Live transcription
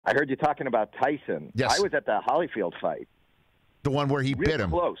I heard you talking about Tyson. Yes. I was at the Holyfield fight. The one where he bit him.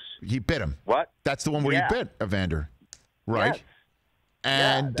 Close. He bit him. What? That's the one where he bit Evander. Right? Yes.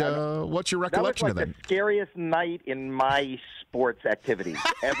 And what's your recollection of that? That was like the scariest night in my sports activities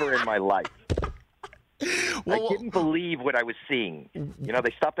ever in my life. Well, I didn't believe what I was seeing. You know,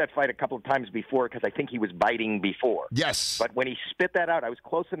 they stopped that fight a couple of times before because I think he was biting before. Yes. But when he spit that out, I was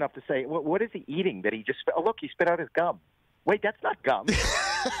close enough to say, what is he eating that he just spit? Oh, look, he spit out his gum. Wait, that's not gum.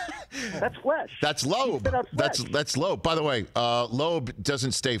 That's flesh. That's lobe. That's lobe. By the way, lobe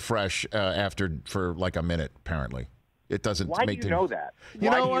doesn't stay fresh for like a minute, apparently. It doesn't. Why do you know that?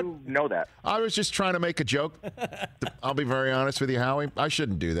 Why do you know that? I was just trying to make a joke. I'll be very honest with you, Howie. I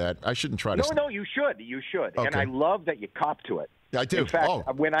shouldn't do that. I shouldn't try to. No, you should. You should. Okay. And I love that you cop to it. I do. In fact,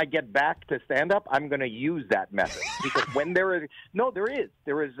 when I get back to stand-up, I'm going to use that method. Because when there is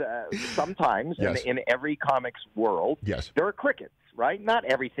sometimes in every comics world, there are crickets, right? Not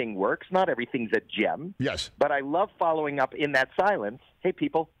everything works. Not everything's a gem. Yes. But I love following up in that silence. Hey,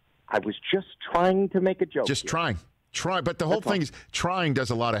 people, I was just trying to make a joke. Just trying. But the whole thing is trying does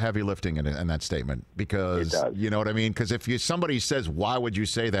a lot of heavy lifting in that statement because, you know what I mean? Because if somebody says, why would you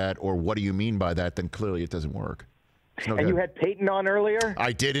say that? Or what do you mean by that? Then clearly it doesn't work. No and you had Peyton on earlier?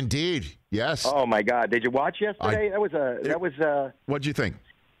 I did indeed. Yes. Oh my God! Did you watch yesterday? That was. What'd you think?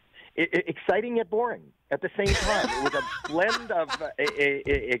 Exciting yet boring at the same time. It was a blend of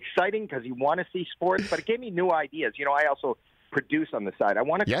exciting because you want to see sports, but it gave me new ideas. You know, I also produce on the side. I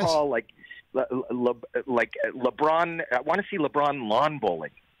want to call like LeBron. I want to see LeBron lawn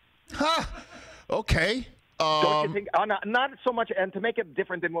bowling. Huh. Okay. Don't you think? Not so much, and to make it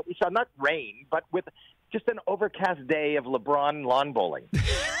different than what we saw, not rain, but with just an overcast day of LeBron lawn bowling.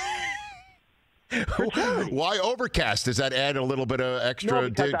 Why overcast? Does that add a little bit of extra? No,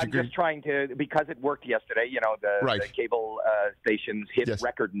 because I'm just trying to, because it worked yesterday. You know, the cable stations hit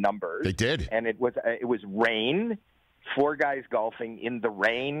record numbers. They did, and it was rain. 4 guys golfing in the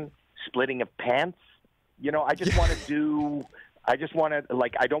rain, splitting of pants. You know, I just want to do. I just want to,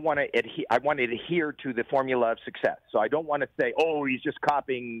 I don't want to adhere. I want to adhere to the formula of success. So I don't want to say, oh, he's just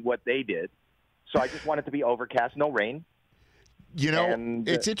copying what they did. So I just want it to be overcast, no rain. You know,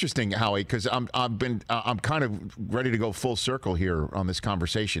 it's interesting, Howie, because I'm kind of ready to go full circle here on this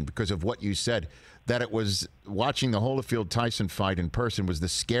conversation because of what you said. That it was watching the Holyfield Tyson fight in person was the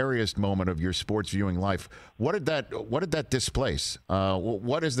scariest moment of your sports viewing life. What did that displace?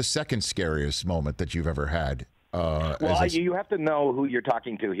 What is the second scariest moment that you've ever had? Well, you have to know who you're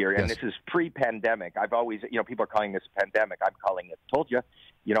talking to here, and this is pre-pandemic. I've always, people are calling this a pandemic. I'm calling it, told you,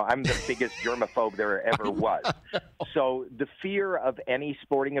 I'm the biggest germaphobe there ever was. So the fear of any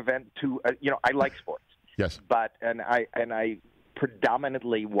sporting event I like sports. Yes. But, and I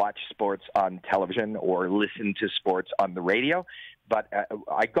predominantly watch sports on television or listen to sports on the radio, but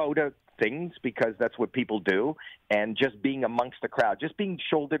I go to things because that's what people do, and just being amongst the crowd, just being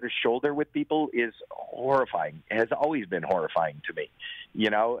shoulder to shoulder with people is horrifying. It has always been horrifying to me,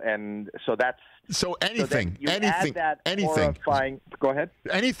 and so that's anything. Horrifying. Go ahead.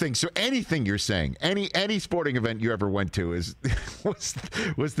 Anything. So anything you're saying, any sporting event you ever went to was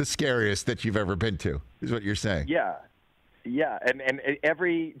the scariest that you've ever been to, is what you're saying. Yeah. Yeah, and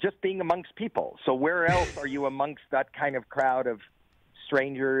just being amongst people. So where else are you amongst that kind of crowd of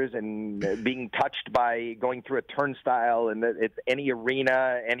strangers and being touched by going through a turnstile? And it's any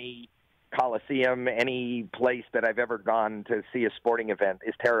arena, any coliseum, any place that I've ever gone to see a sporting event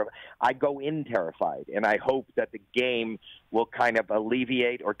is terrible. I go in terrified, and I hope that the game will kind of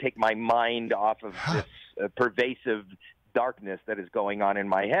alleviate or take my mind off of this pervasive darkness that is going on in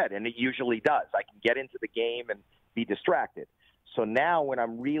my head, and it usually does. I can get into the game and be distracted. So now when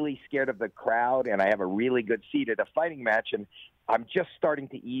I'm really scared of the crowd and I have a really good seat at a fighting match and I'm just starting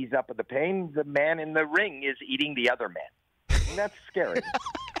to ease up of the pain, the man in the ring is eating the other man. And that's scary.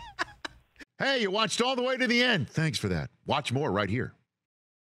 Hey, you watched all the way to the end. Thanks for that. Watch more right here.